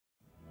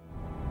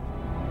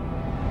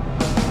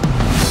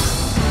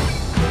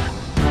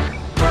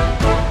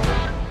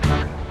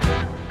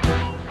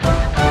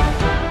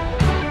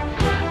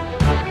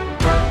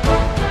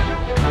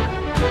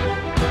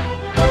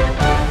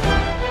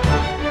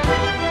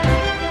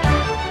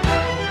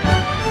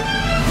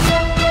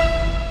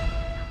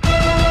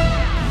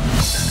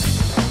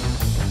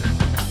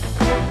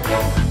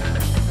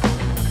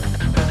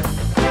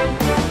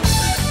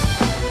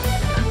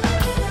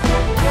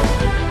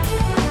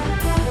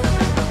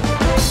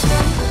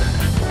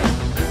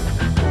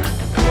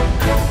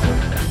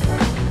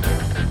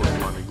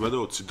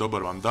gledaoci,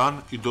 dobar vam dan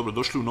i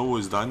dobrodošli u novo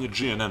izdanje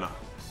GNN-a.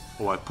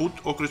 Ovaj put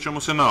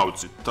okrećemo se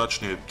nauci,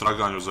 tačnije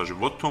traganju za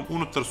životom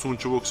unutar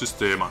sunčevog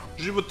sistema.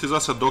 Život je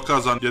zasad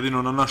dokazan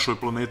jedino na našoj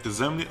planeti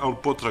Zemlji, ali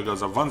potraga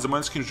za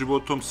vanzemaljskim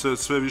životom se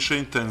sve više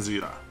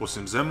intenzira.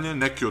 Osim Zemlje,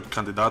 neki od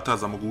kandidata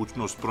za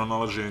mogućnost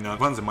pronalaženja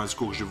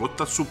vanzemaljskog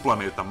života su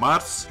planeta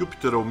Mars,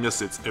 Jupiterov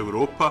mjesec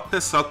Europa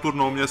te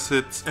Saturnov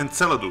mjesec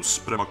Enceladus,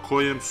 prema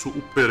kojem su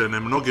uperene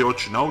mnoge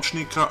oči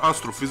naučnika,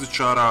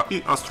 astrofizičara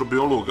i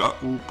astrobiologa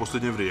u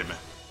posljednje vrijeme.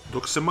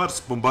 Dok se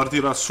Mars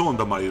bombardira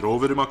sondama i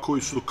roverima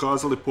koji su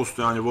dokazali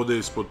postojanje vode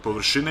ispod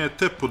površine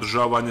te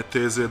podržavanje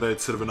teze da je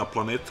crvena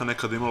planeta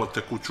nekad imala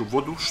tekuću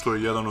vodu, što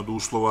je jedan od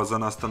uslova za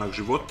nastanak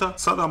života,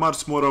 sada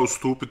Mars mora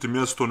ustupiti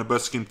mjesto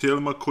nebeskim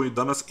tijelima koji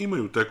danas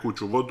imaju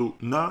tekuću vodu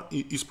na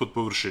i ispod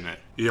površine.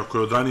 Iako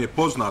je od ranije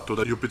poznato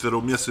da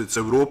Jupiterov mjesec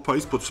Europa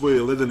ispod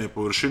svoje ledene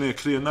površine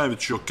krije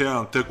najveći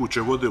okean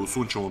tekuće vode u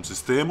sunčevom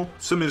sistemu,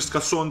 svemirska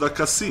sonda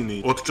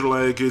Cassini otkrila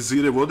je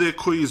gejzire vode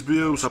koji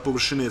izbijaju sa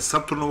površine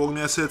Saturnovog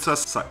mjeseca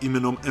sa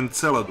imenom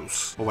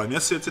Enceladus. Ovaj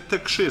mjesec je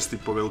tek 6.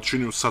 po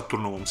veličini u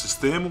Saturnovom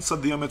sistemu sa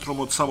dijametrom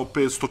od samo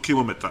 500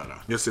 km.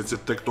 Mjesec je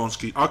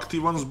tektonski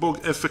aktivan zbog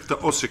efekta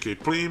osjeke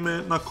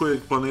plime na kojeg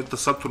planeta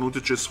Saturn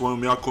utječe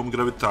svojom jakom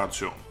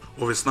gravitacijom.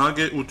 Ove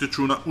snage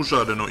utječu na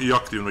užareno i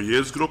aktivno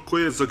jezgro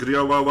koje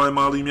zagrijava ovaj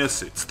mali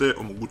mjesec, te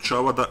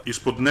omogućava da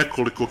ispod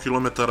nekoliko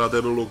kilometara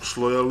debelog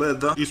sloja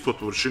leda ispod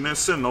površine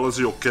se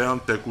nalazi okean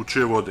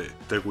tekuće vode.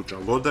 Tekuća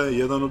voda je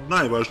jedan od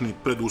najvažnijih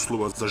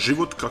preduslova za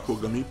život kako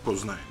ga mi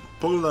poznajemo.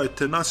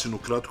 Pogledajte nasinu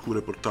kratku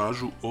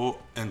reportažu o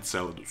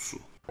Enceladusu.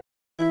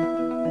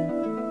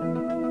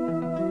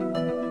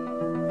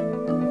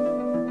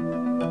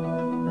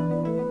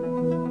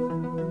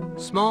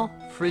 Small,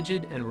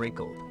 frigid, and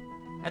wrinkled.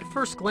 At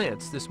first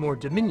glance, this more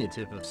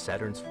diminutive of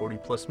Saturn's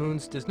 40-plus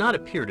moons does not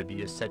appear to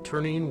be a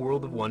Saturnian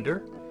world of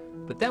wonder,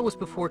 but that was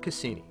before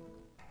Cassini.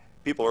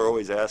 People are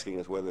always asking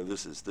us whether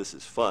this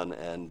is fun,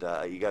 and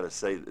you got to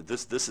say that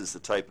this is the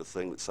type of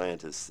thing that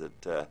scientists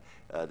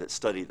that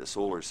study the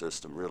solar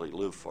system really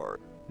live for.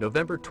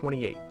 November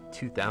 28,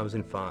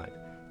 2005.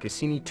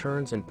 Cassini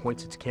turns and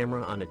points its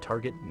camera on a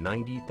target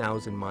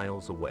 90,000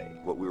 miles away.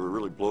 What we were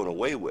really blown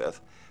away with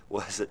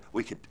was that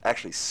we could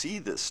actually see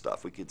this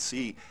stuff. We could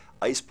see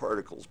ice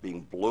particles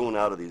being blown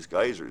out of these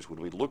geysers. When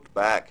we looked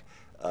back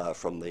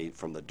from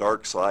the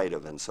dark side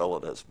of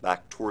Enceladus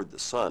back toward the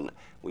sun,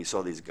 we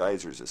saw these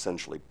geysers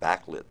essentially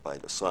backlit by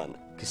the sun.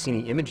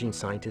 Cassini imaging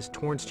scientist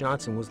Torrance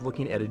Johnson was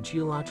looking at a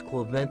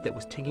geological event that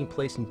was taking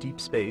place in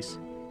deep space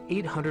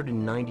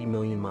 890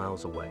 million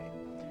miles away.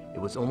 It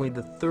was only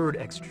the third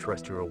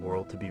extraterrestrial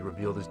world to be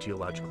revealed as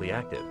geologically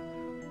active.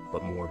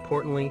 But more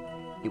importantly,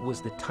 it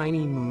was the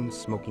tiny moon's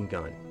smoking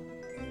gun.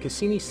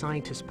 Cassini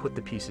scientists put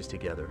the pieces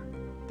together.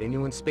 They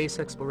knew in space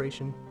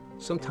exploration,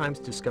 sometimes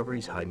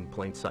discoveries hide in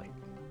plain sight.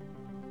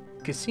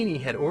 Cassini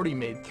had already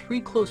made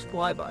 3 close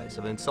flybys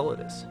of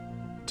Enceladus.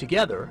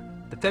 Together,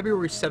 the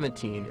February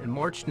 17 and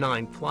March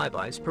 9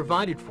 flybys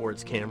provided for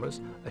its cameras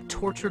a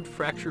tortured,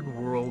 fractured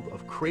world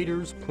of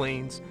craters,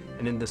 plains,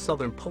 and in the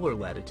southern polar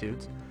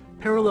latitudes,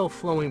 parallel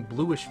flowing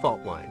bluish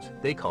fault lines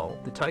they call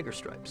the tiger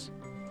stripes.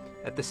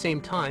 At the same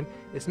time,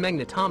 its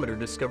magnetometer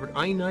discovered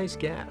ionized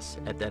gas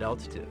at that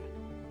altitude.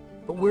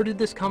 But where did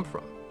this come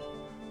from?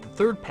 The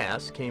third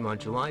pass came on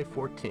July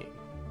 14.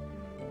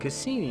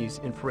 Cassini's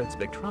infrared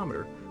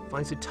spectrometer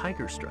finds a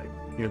tiger stripe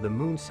near the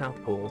moon's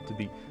south pole to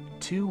be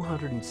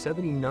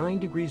 279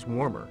 degrees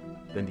warmer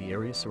than the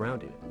area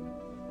surrounding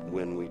it.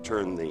 When we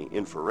turn the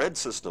infrared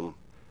system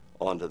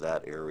onto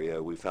that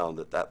area, we found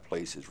that that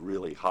place is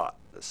really hot.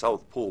 The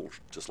South Pole,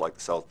 just like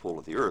the South Pole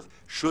of the Earth,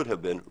 should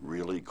have been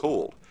really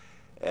cold.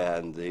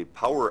 And the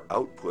power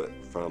output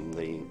from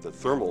the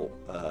thermal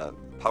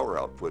power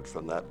output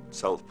from that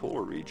South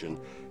Polar region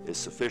is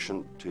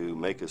sufficient to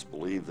make us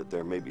believe that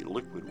there may be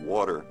liquid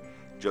water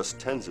just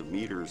tens of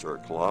meters or a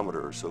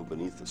kilometer or so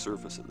beneath the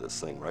surface of this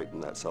thing right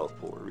in that South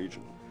Polar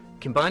region.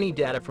 Combining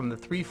data from the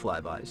 3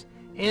 flybys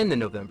and the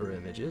November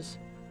images,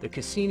 the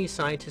Cassini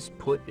scientists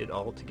put it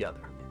all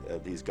together.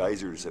 These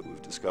geysers that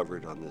we've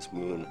discovered on this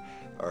moon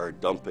are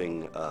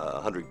dumping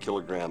 100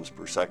 kilograms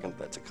per second.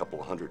 That's a couple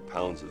of 100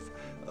 pounds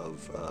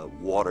of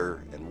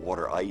water and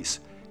water ice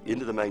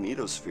into the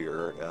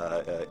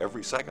magnetosphere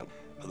every second.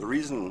 The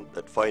reason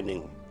that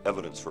finding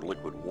evidence for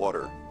liquid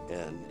water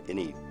in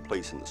any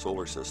place in the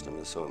solar system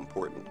is so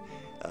important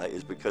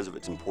is because of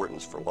its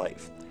importance for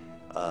life.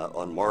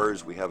 On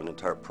Mars, we have an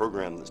entire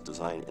program that's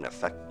designed, in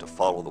effect, to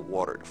follow the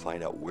water, to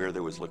find out where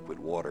there was liquid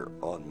water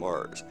on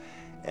Mars.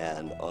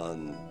 And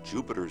on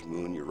Jupiter's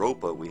moon,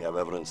 Europa, we have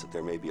evidence that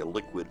there may be a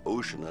liquid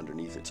ocean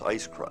underneath its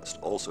ice crust,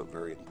 also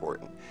very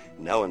important.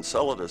 Now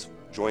Enceladus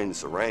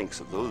joins the ranks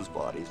of those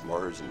bodies,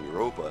 Mars and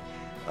Europa,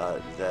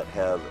 that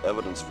have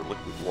evidence for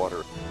liquid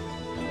water.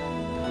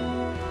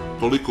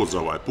 Toliko za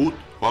ovaj put,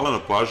 hvala na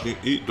pažnji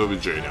i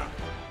doviđenja.